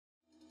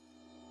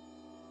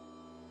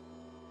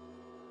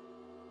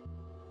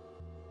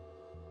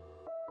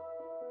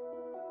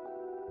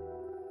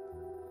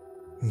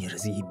Не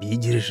разъеби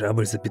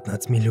дирижабль за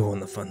 15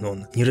 миллионов,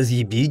 Анон. Не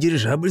разъеби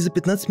дирижабль за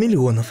 15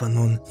 миллионов,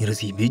 Анон. Не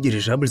разъеби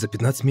дирижабль за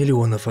 15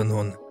 миллионов,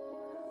 Анон.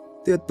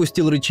 Ты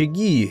отпустил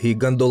рычаги, и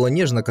гондола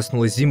нежно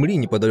коснулась земли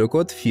неподалеку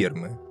от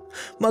фермы.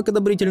 Мак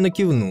одобрительно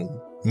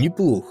кивнул.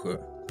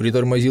 Неплохо.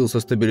 Притормозил со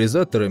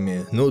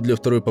стабилизаторами, но для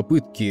второй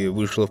попытки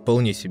вышло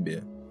вполне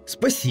себе.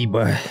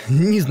 Спасибо.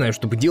 Не знаю,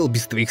 что бы делал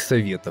без твоих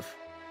советов.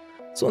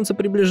 Солнце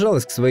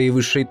приближалось к своей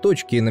высшей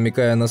точке,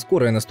 намекая на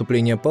скорое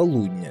наступление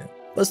полудня.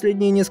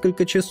 Последние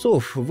несколько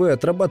часов вы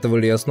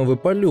отрабатывали основы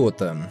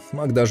полета.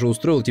 Мак даже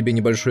устроил тебе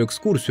небольшую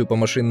экскурсию по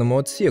машинному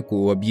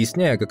отсеку,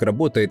 объясняя, как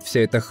работает вся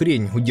эта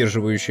хрень,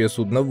 удерживающая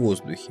судно в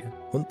воздухе.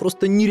 Он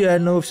просто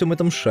нереально во всем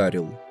этом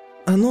шарил.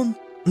 «Анон,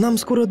 нам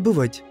скоро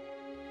отбывать».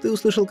 Ты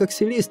услышал, как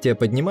Селестия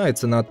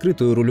поднимается на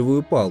открытую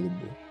рулевую палубу.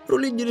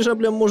 Рулить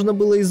дирижаблем можно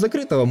было из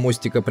закрытого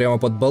мостика прямо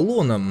под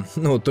баллоном,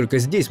 но только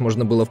здесь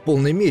можно было в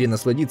полной мере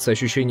насладиться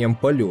ощущением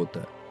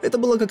полета. Это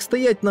было как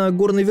стоять на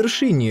горной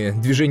вершине,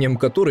 движением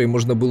которой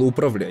можно было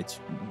управлять.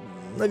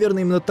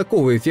 Наверное, именно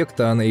такого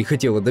эффекта она и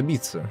хотела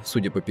добиться,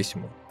 судя по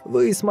письму.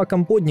 Вы с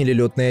Маком подняли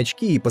летные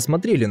очки и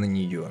посмотрели на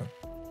нее.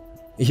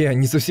 «Я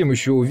не совсем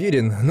еще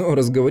уверен, но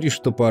раз говоришь,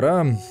 что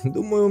пора,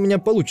 думаю, у меня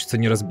получится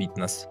не разбить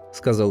нас», —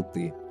 сказал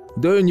ты.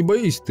 «Да не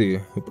боись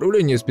ты,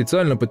 управление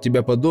специально под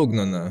тебя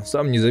подогнано,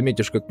 сам не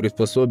заметишь, как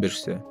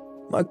приспособишься.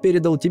 Мак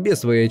передал тебе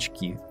свои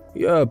очки.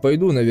 Я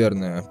пойду,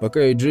 наверное,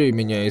 пока и Джей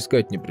меня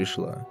искать не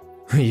пришла».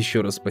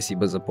 Еще раз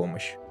спасибо за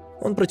помощь.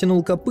 Он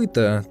протянул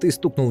копыта, ты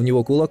стукнул в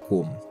него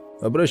кулаком.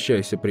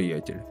 «Обращайся,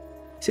 приятель».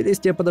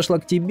 Селестия подошла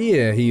к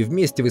тебе, и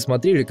вместе вы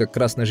смотрели, как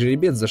красный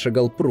жеребец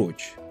зашагал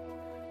прочь.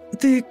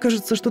 «Ты,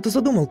 кажется, что-то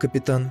задумал,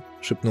 капитан»,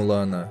 —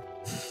 шепнула она.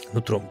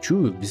 «Нутром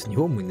чую, без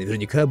него мы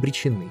наверняка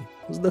обречены»,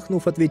 —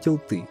 вздохнув, ответил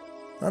ты.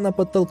 Она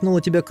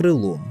подтолкнула тебя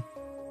крылом.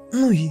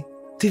 «Ну и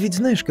ты ведь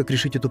знаешь, как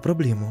решить эту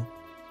проблему?»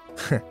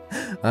 Ха,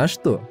 а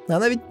что?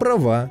 Она ведь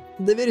права.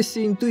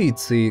 Доверься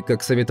интуиции,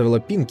 как советовала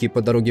Пинки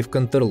по дороге в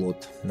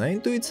Кантерлот. А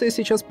интуиция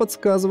сейчас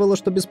подсказывала,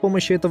 что без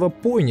помощи этого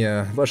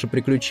поня ваше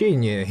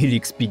приключение или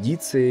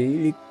экспедиция,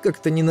 или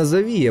как-то ни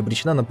назови,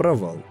 обречена на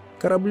провал.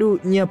 Кораблю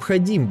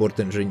необходим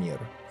борт-инженер.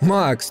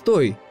 «Мак,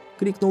 стой!» —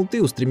 крикнул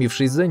ты,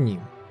 устремившись за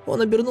ним. Он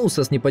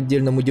обернулся с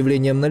неподдельным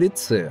удивлением на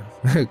лице.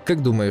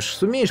 «Как думаешь,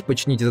 сумеешь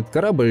починить этот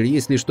корабль,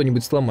 если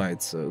что-нибудь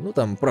сломается? Ну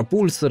там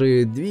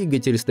пропульсоры,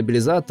 двигатель,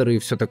 стабилизаторы,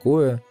 все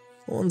такое».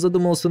 Он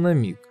задумался на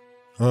миг.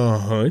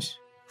 «Агась.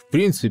 В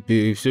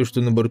принципе, все,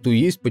 что на борту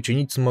есть,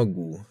 починить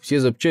смогу. Все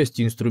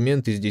запчасти и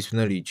инструменты здесь в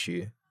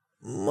наличии».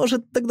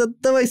 «Может, тогда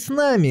давай с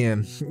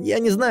нами? Я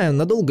не знаю,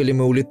 надолго ли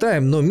мы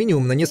улетаем, но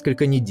минимум на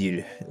несколько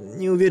недель.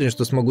 Не уверен,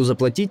 что смогу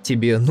заплатить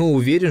тебе, но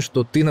уверен,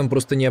 что ты нам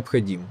просто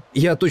необходим.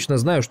 Я точно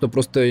знаю, что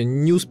просто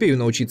не успею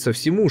научиться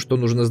всему, что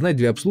нужно знать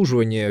для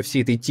обслуживания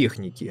всей этой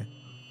техники».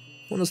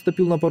 Он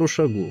отступил на пару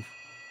шагов.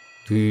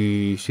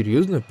 «Ты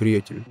серьезно,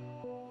 приятель?»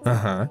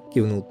 «Ага», —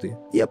 кивнул ты.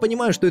 «Я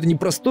понимаю, что это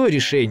непростое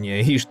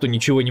решение, и что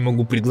ничего не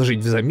могу предложить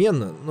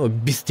взамен, но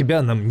без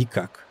тебя нам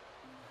никак».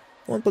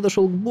 Он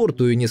подошел к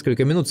борту и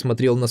несколько минут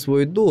смотрел на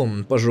свой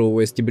дом,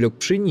 пожевывая стебелек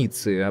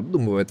пшеницы,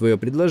 обдумывая твое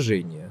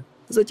предложение.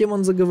 Затем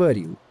он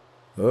заговорил.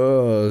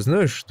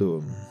 «Знаешь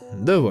что?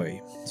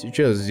 Давай.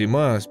 Сейчас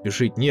зима,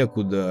 спешить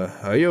некуда,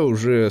 а я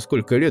уже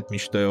сколько лет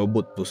мечтаю об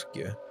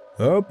отпуске.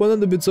 А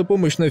понадобится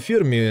помощь на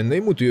ферме,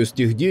 наймут ее с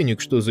тех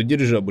денег, что за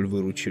дирижабль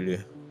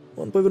выручили».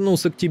 Он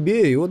повернулся к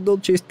тебе и отдал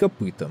честь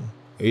копытам.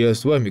 «Я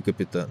с вами,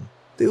 капитан».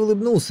 Ты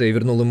улыбнулся и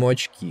вернул ему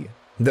очки.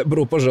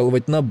 «Добро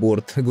пожаловать на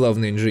борт,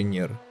 главный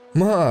инженер».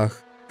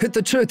 «Мах,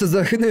 это что это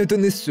за хрень ты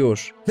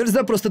несешь?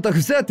 Нельзя просто так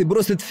взять и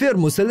бросить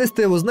ферму,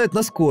 Селестия его знает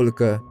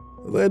насколько».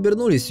 Вы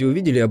обернулись и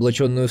увидели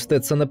облаченную в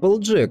Стетсон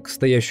Эпплджек,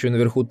 стоящую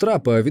наверху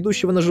трапа,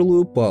 ведущего на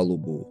жилую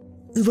палубу.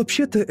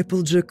 «Вообще-то,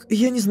 Эпплджек,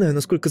 я не знаю,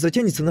 насколько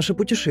затянется наше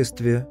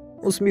путешествие».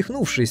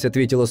 Усмехнувшись,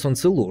 ответила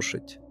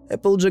солнцелошадь.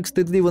 Эпплджек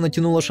стыдливо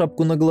натянула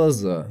шапку на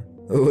глаза.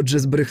 «Вот же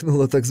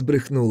сбрехнула так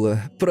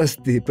сбрехнула.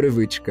 Прости,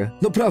 привычка.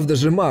 Но правда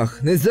же,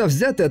 Мах, нельзя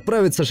взять и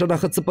отправиться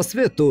шарахаться по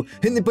свету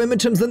и не пойми,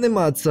 чем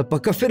заниматься,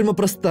 пока ферма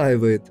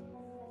простаивает».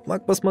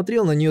 Мак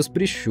посмотрел на нее с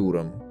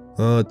прищуром.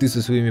 «А ты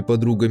со своими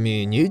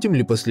подругами не этим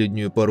ли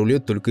последнюю пару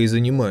лет только и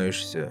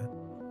занимаешься?»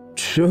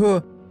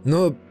 «Чё?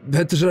 Но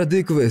это же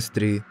ради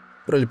Эквестрии»,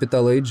 –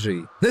 пролепетала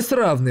Эйджей. «Не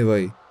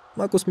сравнивай!»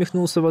 Мак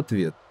усмехнулся в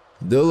ответ.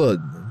 «Да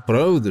ладно,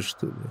 правда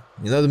что ли?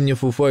 Не надо мне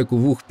фуфайку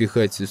в ух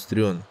пихать,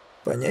 сестрен».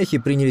 Поняхи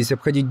принялись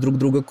обходить друг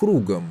друга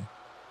кругом.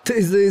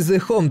 «Ты за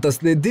языком-то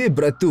следи,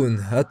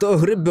 братун, а то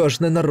гребешь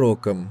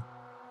ненароком».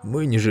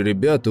 «Мы не же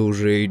ребята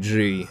уже,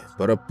 Эйджей.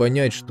 Пора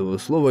понять, что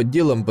слово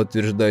делом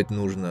подтверждать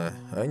нужно,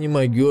 а не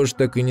могёшь,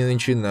 так и не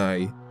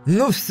начинай».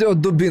 «Ну все,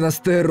 дубина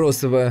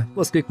стаиросова!» –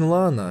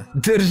 воскликнула она.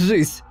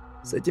 «Держись!»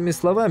 С этими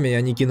словами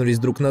они кинулись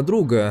друг на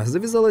друга,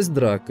 завязалась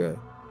драка.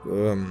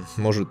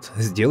 «Может,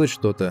 сделать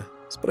что-то?»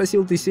 –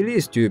 спросил ты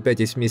Селестию,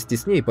 пятясь вместе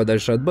с ней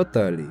подальше от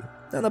баталии.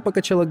 Она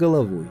покачала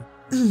головой.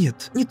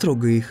 «Нет, не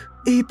трогай их.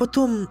 И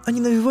потом,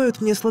 они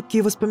навевают мне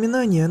сладкие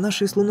воспоминания о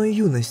нашей с Луной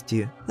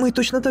юности. Мы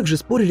точно так же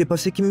спорили по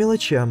всяким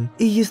мелочам,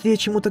 и если я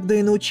чему тогда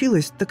и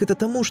научилась, так это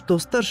тому, что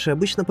старший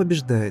обычно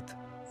побеждает».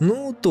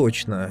 Ну,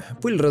 точно.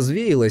 Пыль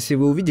развеялась, и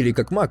вы увидели,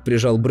 как маг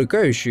прижал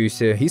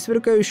брыкающуюся и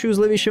сверкающую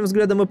зловещим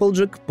взглядом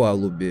Эпплджек к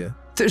палубе.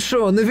 Ти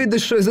що, не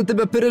видиш, що я за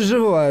тебе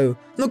переживаю?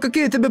 Ну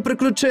какие тебе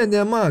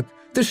приключения, маг?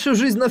 Ты всю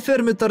жизнь на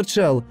ферме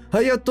торчал,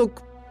 а я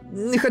только...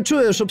 Не хочу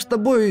я, чтоб с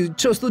тобой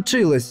что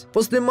случилось.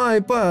 После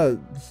Майпа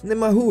не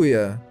могу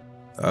я.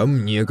 А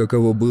мне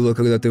каково было,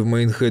 когда ты в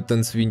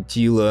Майнхэттен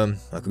свинтила,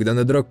 а когда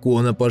на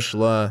дракона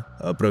пошла,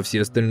 а про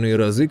все остальные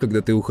разы,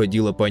 когда ты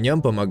уходила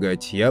парням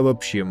помогать, я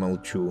вообще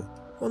молчу.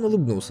 Он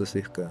улыбнулся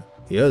слегка.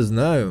 Я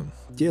знаю,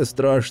 тебе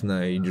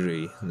страшно,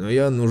 Эйджей, но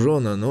я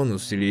нужен Анону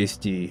с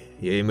Селестией,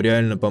 я им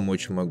реально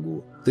помочь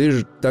могу. Ты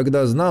же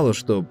тогда знала,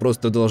 что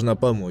просто должна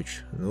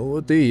помочь, ну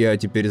вот и я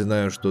теперь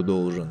знаю, что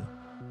должен.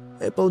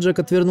 Эпплджек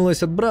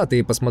отвернулась от брата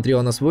и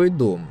посмотрела на свой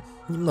дом.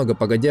 Немного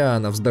погодя,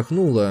 она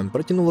вздохнула,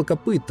 протянула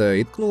копыта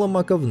и ткнула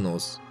Мака в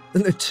нос.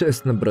 Ну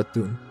честно,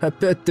 братун,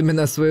 опять ты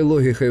меня своей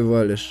логикой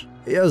валишь.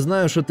 Я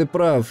знаю, что ты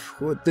прав,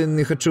 хоть и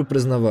не хочу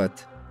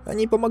признавать.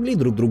 Они помогли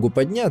друг другу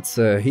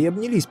подняться и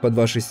обнялись под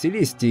вашей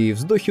Селестией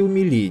вздохи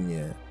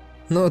умиления.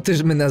 «Но ты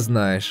ж меня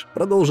знаешь», —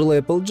 продолжила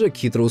Эпплджек,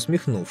 хитро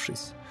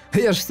усмехнувшись.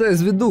 «Я ж все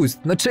изведусь,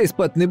 ночей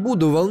спать не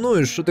буду,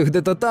 волнуюсь, что ты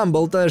где-то там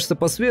болтаешься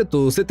по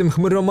свету с этим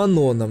хмыром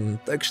Аноном,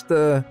 так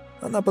что...»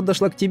 Она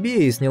подошла к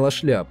тебе и сняла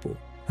шляпу.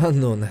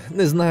 «Анон,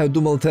 не знаю,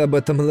 думал ты об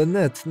этом или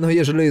нет, но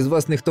ежели из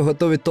вас никто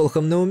готовить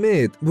толком не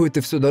умеет, будете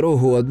всю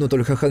дорогу одну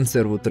только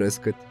консерву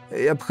трескать.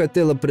 Я б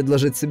хотела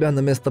предложить себя на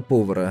место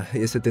повара,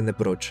 если ты не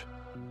прочь».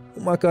 У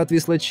Мака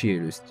отвисла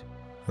челюсть.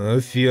 «А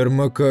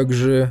ферма как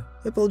же?»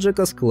 Эпплджек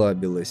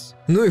осклабилась.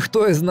 «Ну и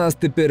кто из нас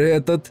теперь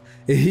этот?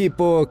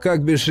 Гиппо,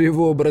 как бишь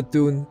его,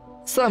 братун?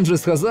 Сам же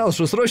сказал,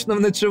 что срочно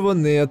ничего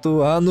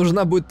нету, а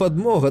нужна будет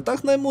подмога,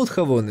 так наймут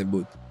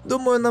кого-нибудь.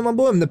 Думаю, нам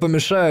обоим не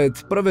помешает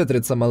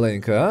проветриться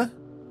маленько, а?»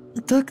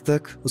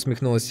 «Так», —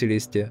 усмехнулась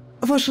Селестия.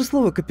 «Ваше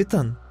слово,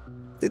 капитан».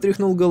 Ты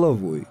тряхнул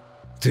головой.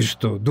 «Ты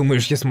что,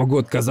 думаешь, я смогу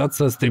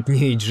отказаться от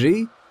стряпни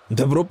Эйджей?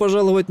 Добро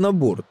пожаловать на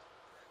борт».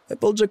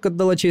 Эпплджек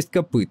отдала честь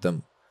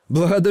копытам.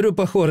 «Благодарю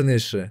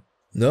покорнейше».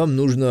 «Нам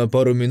нужно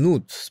пару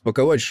минут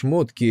спаковать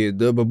шмотки,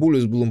 да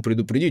бабулю с Блум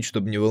предупредить,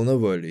 чтобы не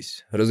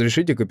волновались.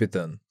 Разрешите,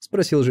 капитан?» —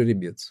 спросил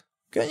жеребец.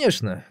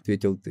 «Конечно», —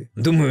 ответил ты.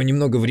 «Думаю,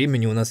 немного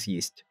времени у нас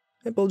есть».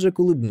 Эпплджек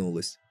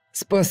улыбнулась.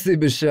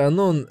 «Спасибо,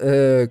 Анон,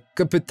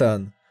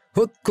 капитан.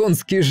 Вот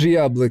конские же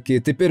яблоки,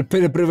 теперь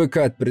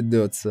перепривыкать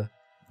придется».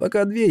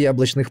 Пока две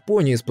яблочных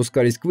пони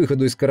спускались к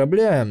выходу из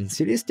корабля,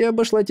 Селестия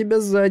обошла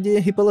тебя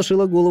сзади и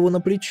положила голову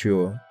на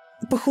плечо.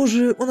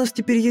 «Похоже, у нас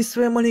теперь есть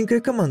своя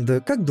маленькая команда,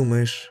 как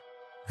думаешь?»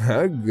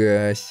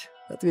 «Агась»,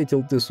 —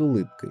 ответил ты с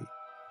улыбкой.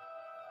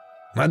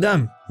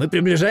 «Мадам, мы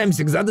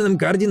приближаемся к заданным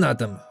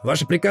координатам.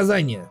 Ваше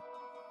приказание».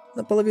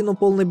 Наполовину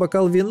полный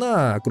бокал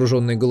вина,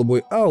 окруженный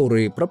голубой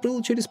аурой,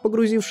 проплыл через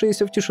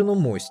погрузившийся в тишину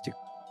мостик.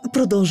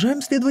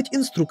 «Продолжаем следовать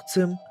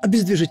инструкциям.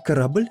 Обездвижить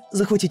корабль,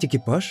 захватить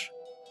экипаж».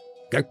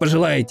 «Как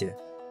пожелаете».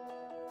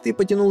 Ты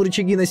потянул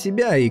рычаги на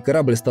себя, и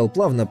корабль стал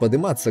плавно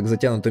подниматься к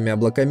затянутыми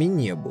облаками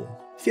небу.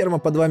 Ферма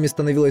под вами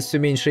становилась все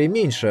меньше и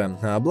меньше,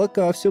 а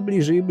облака все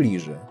ближе и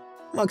ближе.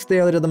 Маг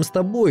стоял рядом с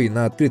тобой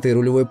на открытой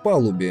рулевой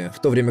палубе, в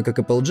то время как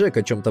Эпплджек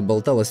о чем-то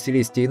болтала с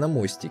Селестией на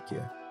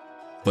мостике.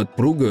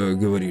 «Подпруга,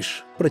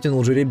 говоришь?» –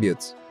 протянул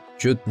жеребец.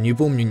 «Чё-то не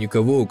помню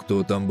никого,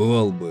 кто там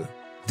бывал бы».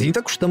 «Да не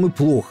так уж там и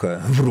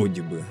плохо,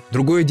 вроде бы.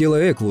 Другое дело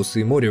Эквус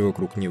и море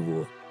вокруг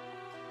него».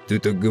 «Ты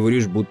так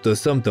говоришь, будто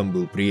сам там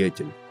был,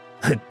 приятель».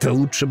 «Это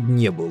лучше б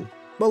не был».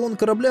 Баллон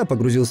корабля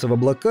погрузился в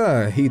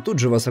облака, и тут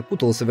же вас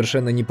окутал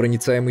совершенно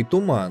непроницаемый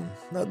туман.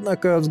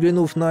 Однако,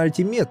 взглянув на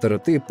альтиметр,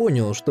 ты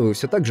понял, что вы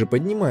все так же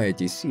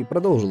поднимаетесь, и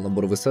продолжил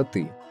набор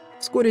высоты.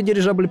 Вскоре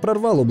дирижабль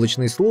прорвал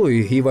облачный слой,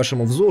 и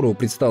вашему взору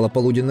предстало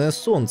полуденное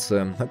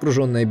солнце,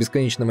 окруженное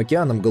бесконечным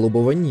океаном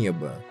голубого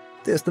неба.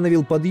 Ты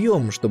остановил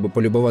подъем, чтобы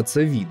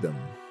полюбоваться видом.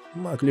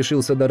 Маг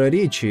лишился дара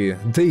речи,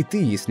 да и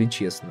ты, если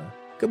честно.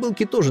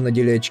 Кобылки тоже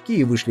надели очки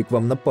и вышли к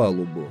вам на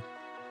палубу.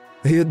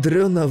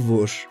 «Ядрёна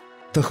вошь.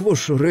 Того,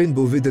 що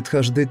Рейнбоу видит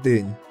каждый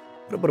день»,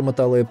 —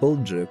 пробормотала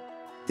Эпплджек.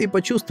 Ты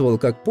почувствовал,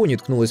 как пони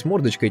ткнулась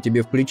мордочкой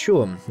тебе в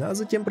плечо, а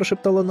затем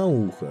прошептала на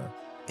ухо.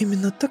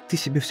 «Именно так ты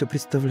себе все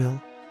представлял?»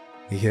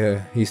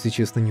 «Я, если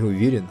честно, не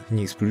уверен,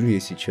 не сплю ли я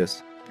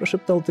сейчас», —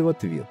 прошептал ты в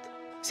ответ.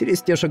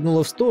 Селестия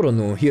шагнула в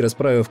сторону и,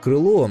 расправив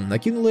крыло,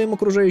 накинула им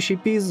окружающий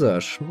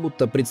пейзаж,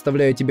 будто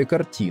представляя тебе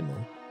картину.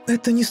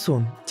 «Это не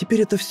сон,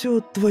 теперь это все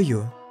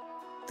твое».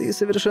 Ты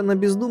совершенно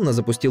бездумно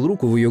запустил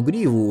руку в ее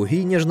гриву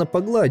и нежно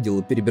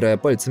погладил, перебирая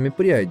пальцами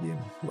пряди.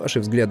 Ваши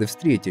взгляды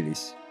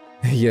встретились.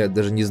 Я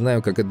даже не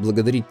знаю, как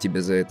отблагодарить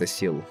тебя за это,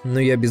 Сел, но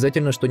я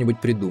обязательно что-нибудь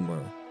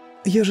придумаю.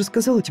 «Я же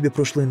сказала тебе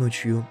прошлой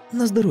ночью,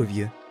 на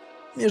здоровье».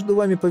 Между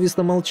вами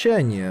повисло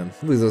молчание,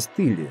 вы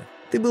застыли.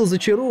 Ты был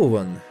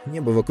зачарован,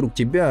 небо вокруг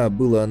тебя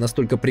было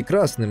настолько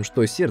прекрасным,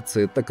 что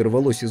сердце так и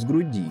рвалось из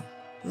груди.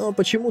 Но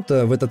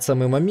почему-то в этот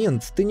самый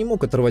момент ты не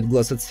мог оторвать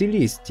глаз от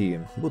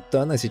Селестии,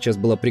 будто она сейчас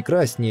была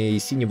прекраснее и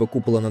синего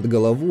купола над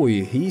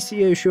головой, и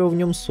сияющего в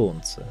нем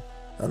солнца.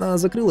 Она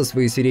закрыла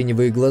свои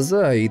сиреневые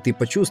глаза, и ты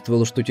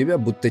почувствовал, что тебя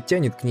будто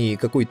тянет к ней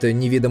какой-то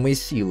неведомой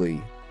силой.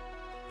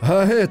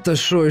 «А это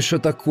шо еще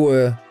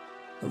такое?»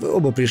 Вы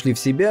оба пришли в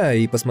себя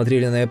и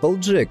посмотрели на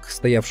Эпплджек,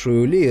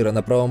 стоявшую у Леера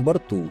на правом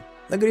борту.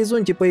 На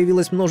горизонте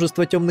появилось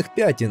множество темных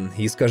пятен,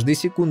 и с каждой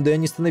секундой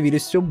они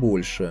становились все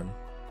больше.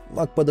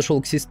 Маг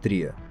подошел к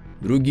сестре.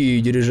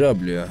 «Другие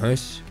дирижабли,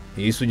 агась.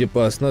 И, судя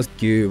по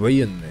оснастке,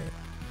 военные».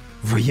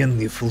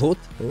 «Военный флот?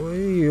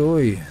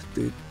 Ой-ой,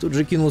 ты тут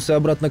же кинулся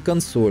обратно к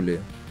консоли.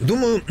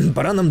 Думаю,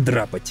 пора нам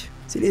драпать».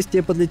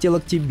 Селестия подлетела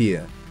к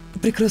тебе.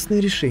 Прекрасное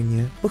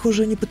решение.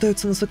 Похоже, они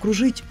пытаются нас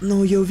окружить,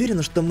 но я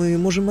уверена, что мы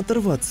можем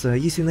оторваться,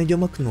 если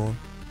найдем окно.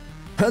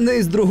 «Она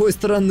из другой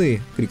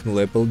стороны!» —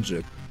 крикнула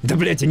Эпплджек. «Да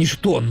блять, они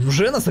что,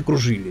 уже нас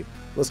окружили?»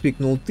 —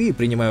 воскликнул ты,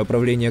 принимая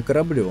управление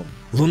кораблем.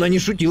 «Луна не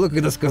шутила,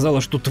 когда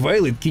сказала, что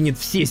Твайлайт кинет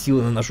все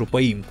силы на нашу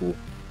поимку».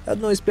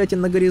 Одно из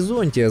пятен на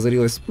горизонте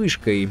озарилось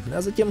вспышкой,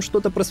 а затем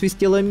что-то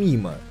просвистело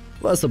мимо.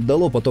 Вас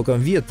обдало потоком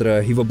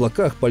ветра, и в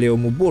облаках по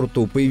левому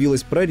борту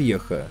появилась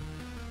прореха.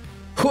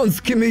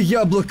 «Конскими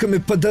яблоками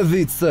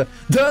подавиться!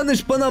 Да они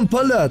ж по нам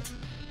палят!»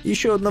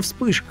 Еще одна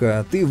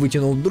вспышка, ты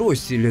вытянул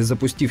дроссель,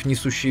 запустив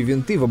несущие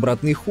винты в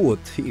обратный ход,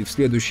 и в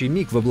следующий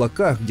миг в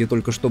облаках, где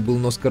только что был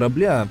нос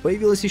корабля,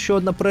 появилась еще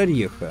одна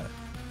прореха.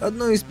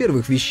 Одной из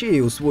первых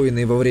вещей,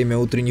 усвоенной во время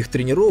утренних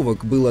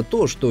тренировок, было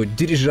то, что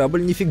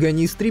дирижабль нифига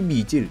не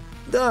истребитель.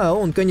 Да,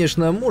 он,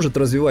 конечно, может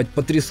развивать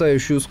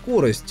потрясающую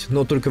скорость,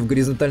 но только в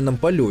горизонтальном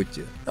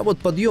полете. А вот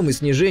подъем и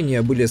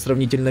снижение были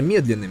сравнительно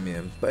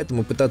медленными,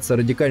 поэтому пытаться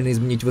радикально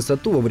изменить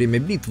высоту во время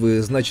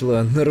битвы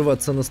значило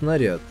нарваться на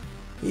снаряд.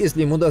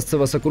 Если им удастся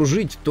вас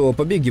окружить, то о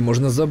побеге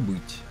можно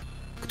забыть.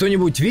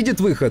 «Кто-нибудь видит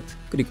выход?»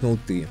 — крикнул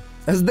ты.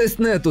 «Здесь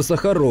нету,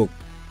 Сахарок!»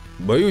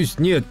 «Боюсь,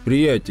 нет,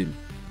 приятель».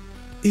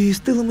 И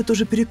с тыла мы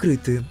тоже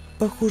перекрыты.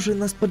 Похоже,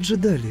 нас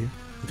поджидали.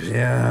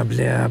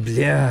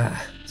 Бля.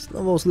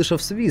 Снова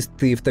услышав свист,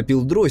 ты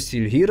втопил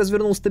дроссель и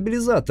развернул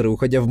стабилизаторы,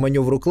 уходя в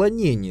маневр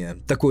уклонения,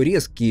 такой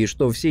резкий,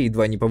 что все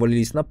едва не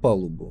повалились на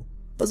палубу.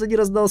 Позади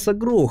раздался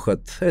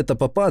грохот, это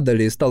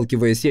попадали,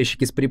 сталкиваясь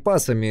ящики с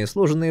припасами,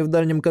 сложенные в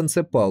дальнем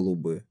конце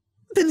палубы.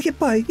 Пинки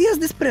Пай, я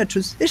здесь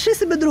прячусь. Ищи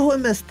себе другое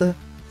место.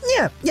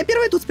 Не, я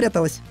первая тут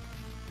спряталась.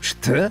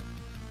 Что?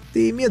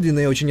 Ты медленно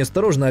и очень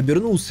осторожно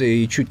обернулся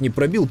и чуть не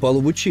пробил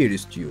палубу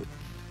челюстью.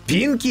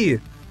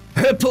 «Пинки?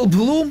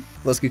 Эпплблум?»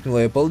 —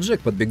 воскликнула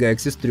Эпплджек, подбегая к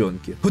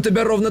сестренке. «У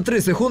тебя ровно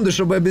 3 секунды,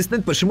 чтобы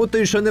объяснить, почему ты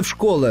еще не в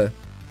школе!»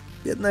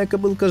 Бедная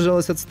кобылка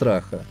сжалась от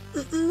страха.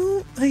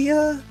 Ну, а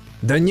я...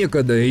 «Да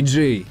некогда,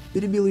 Эй-Джей!» —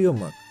 перебил ее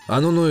маг. «А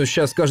ну,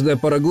 сейчас каждая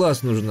пара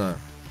глаз нужна!»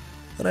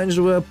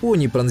 Оранжевая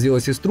пони пронзила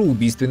сестру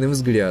убийственным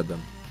взглядом.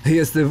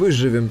 «Если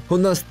выживем, у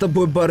нас с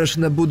тобой,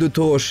 барышня, будет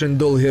очень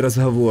долгий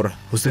разговор.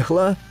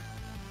 Усыхла?»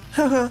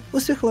 Ага,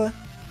 усыхла.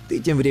 Ты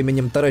тем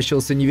временем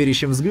таращился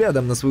неверящим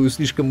взглядом на свою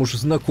слишком уж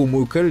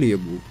знакомую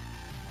коллегу.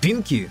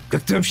 «Пинки,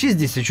 как ты вообще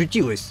здесь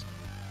очутилась?»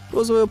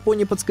 Розовая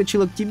пони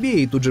подскочила к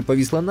тебе и тут же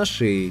повисла на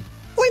шее.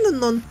 Ой,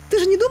 Нон, ты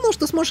же не думал,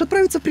 что сможешь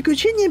отправиться в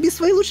приключения без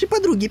своей лучшей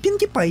подруги,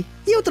 Пинки Пай?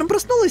 Я утром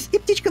проснулась, и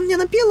птичка мне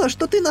напела,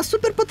 что ты на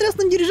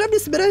супер-потрясном дирижабле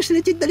собираешься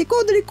лететь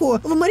далеко-далеко,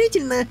 в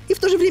уморительное и в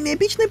то же время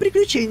эпичное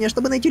приключение,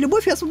 чтобы найти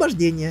любовь и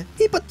освобождение.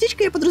 И под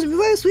птичкой я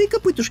подразумеваю свои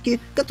копытушки,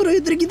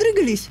 которые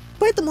дрыги-дрыгались.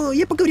 Поэтому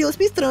я поговорила с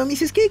мистером и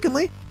миссис Кейком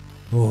и...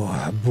 О,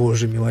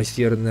 боже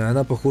милосердный,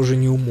 она, похоже,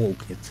 не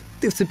умолкнет.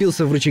 Ты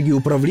вцепился в рычаги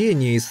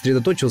управления и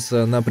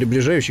сосредоточился на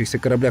приближающихся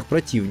кораблях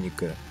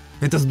противника.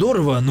 «Это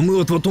здорово, но мы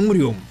вот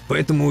умрем,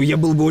 поэтому я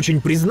был бы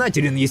очень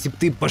признателен, если бы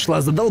ты пошла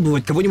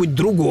задалбывать кого-нибудь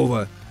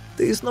другого».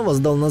 Ты снова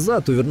сдал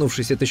назад,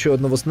 увернувшись от еще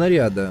одного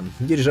снаряда.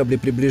 Дирижабли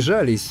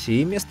приближались,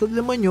 и место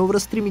для маневра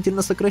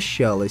стремительно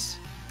сокращалось.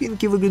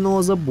 Пинки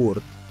выглянула за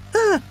борт.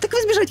 А, так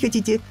вы сбежать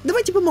хотите?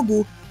 Давайте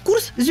помогу.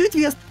 Курс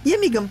Зюитвест, я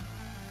мигом.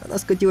 Она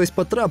скатилась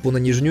по трапу на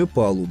нижнюю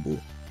палубу.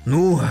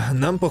 «Ну,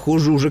 нам,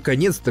 похоже, уже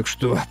конец, так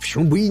что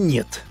почему бы и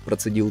нет?» –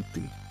 процедил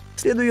ты.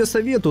 Следуя ее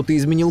совету, ты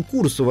изменил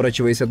курс,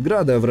 уворачиваясь от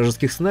града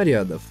вражеских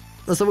снарядов.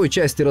 В носовой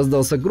части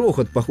раздался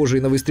грохот, похожий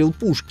на выстрел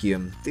пушки.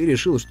 Ты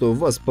решил, что в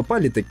вас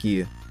попали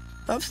такие.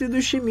 А в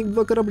следующий миг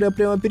 2 корабля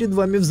прямо перед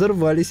вами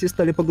взорвались и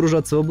стали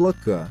погружаться в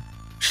облака.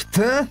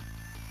 «Что?»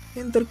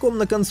 Интерком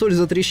на консоль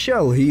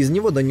затрещал, и из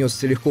него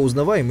донесся легко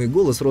узнаваемый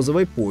голос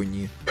розовой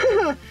пони.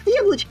 Ха-ха,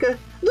 яблочко!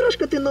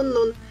 Дурашка ты,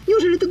 Нон-Нон.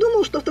 Неужели ты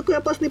думал, что в такой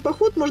опасный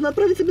поход можно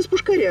отправиться без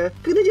пушкаря?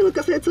 Когда дело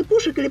касается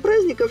пушек или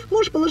праздников,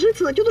 можешь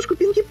положиться на тетушку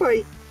Пинки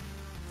Пай.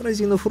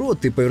 Разинув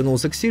рот, ты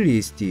повернулся к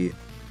Селестии.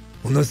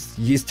 «У нас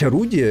есть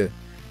орудия?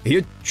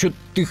 Я чё-то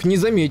их не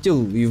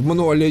заметил, и в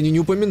мануале они не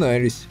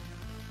упоминались».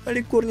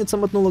 Аликорница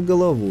мотнула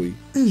головой.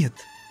 Нет,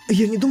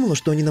 я не думала,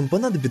 что они нам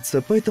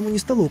понадобятся, поэтому не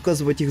стала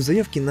указывать их в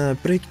заявке на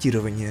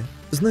проектирование.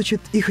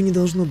 Значит, их и не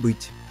должно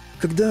быть.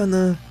 Когда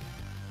она...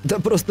 Да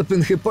просто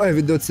Пинки Пай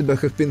ведет себя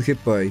как Пинки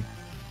Пай.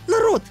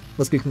 «Народ!» —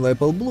 воскликнула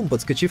Эпплблум,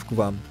 подскочив к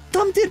вам.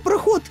 «Там теперь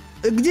проход!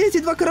 Где эти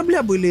 2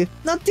 корабля были?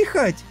 Надо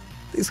тихать!»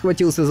 Ты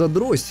схватился за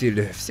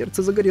дроссель, в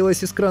сердце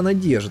загорелась искра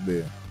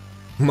надежды.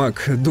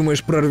 «Мак,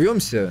 думаешь,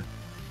 прорвемся?»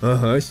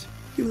 «Агась»,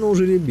 — кивнул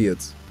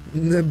жеребец.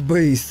 «Не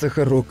боись,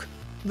 Сахарок».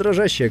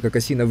 Дрожащая, как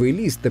осиновый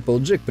лист,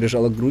 Эпплджек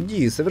прижала к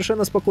груди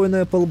совершенно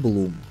спокойная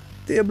Эпплблум.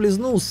 Ты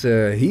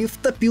облизнулся и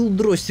втопил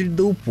дроссель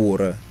до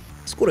упора.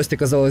 Скорость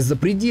оказалась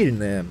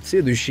запредельная. В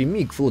следующий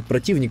миг флот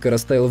противника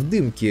растаял в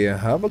дымке,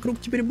 а вокруг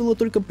теперь было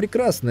только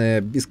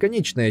прекрасное,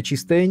 бесконечное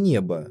чистое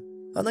небо.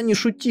 Она не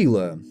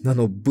шутила,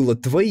 оно было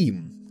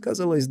твоим.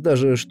 Казалось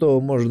даже,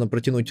 что можно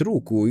протянуть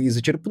руку и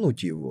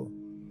зачерпнуть его.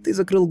 Ты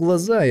закрыл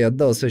глаза и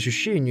отдался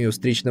ощущению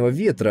встречного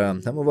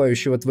ветра,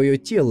 омывающего твое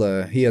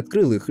тело, и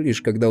открыл их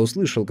лишь когда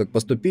услышал, как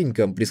по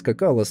ступенькам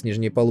прискакала с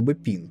нижней палубы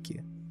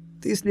Пинки.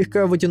 Ты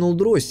слегка вытянул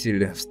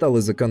дроссель, встал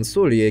из-за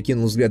консоли и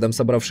окинул взглядом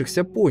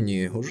собравшихся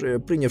пони, уже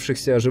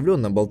принявшихся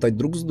оживленно болтать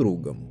друг с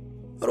другом.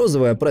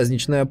 Розовая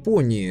праздничная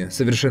пони,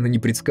 совершенно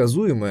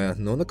непредсказуемая,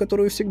 но на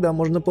которую всегда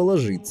можно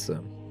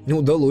положиться.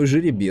 Удалой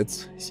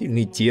жеребец,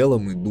 сильный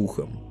телом и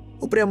духом.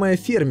 Упрямая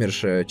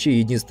фермерша, чей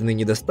единственный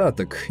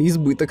недостаток –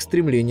 избыток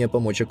стремления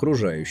помочь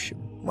окружающим.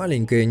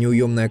 Маленькая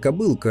неуемная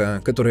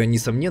кобылка, которая,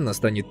 несомненно,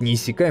 станет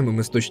неиссякаемым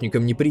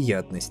источником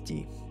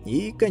неприятностей.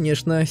 И,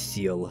 конечно,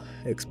 Сел,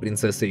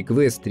 экс-принцесса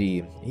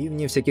Эквестрии, и,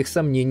 вне всяких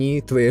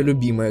сомнений, твоя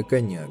любимая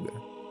коняга.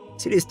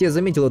 Селестия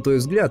заметила твой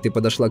взгляд и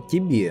подошла к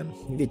тебе.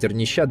 Ветер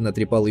нещадно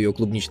трепал ее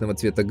клубничного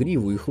цвета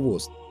гриву и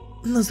хвост.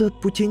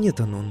 «Назад пути нет,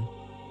 Анон».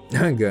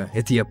 Ага,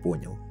 это я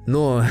понял.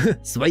 Но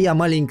своя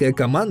маленькая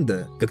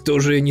команда как-то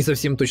уже не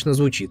совсем точно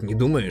звучит, не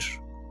думаешь?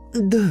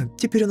 Да,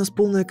 теперь у нас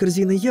полная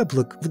корзина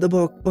яблок,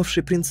 вдобавок к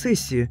павшей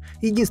принцессе,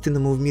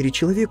 единственному в мире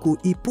человеку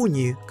и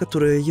пони,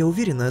 которая, я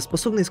уверена,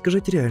 способна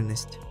искажать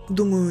реальность.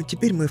 Думаю,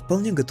 теперь мы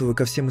вполне готовы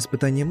ко всем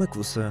испытаниям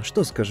Эквуса.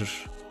 Что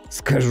скажешь?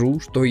 Скажу,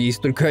 что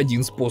есть только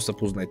один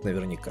способ узнать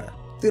наверняка.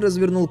 Ты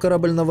развернул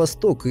корабль на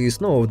восток и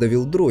снова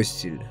вдавил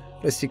дроссель.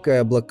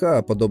 Рассекая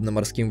облака, подобно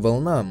морским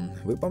волнам,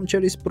 вы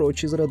помчались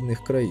прочь из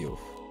родных краев.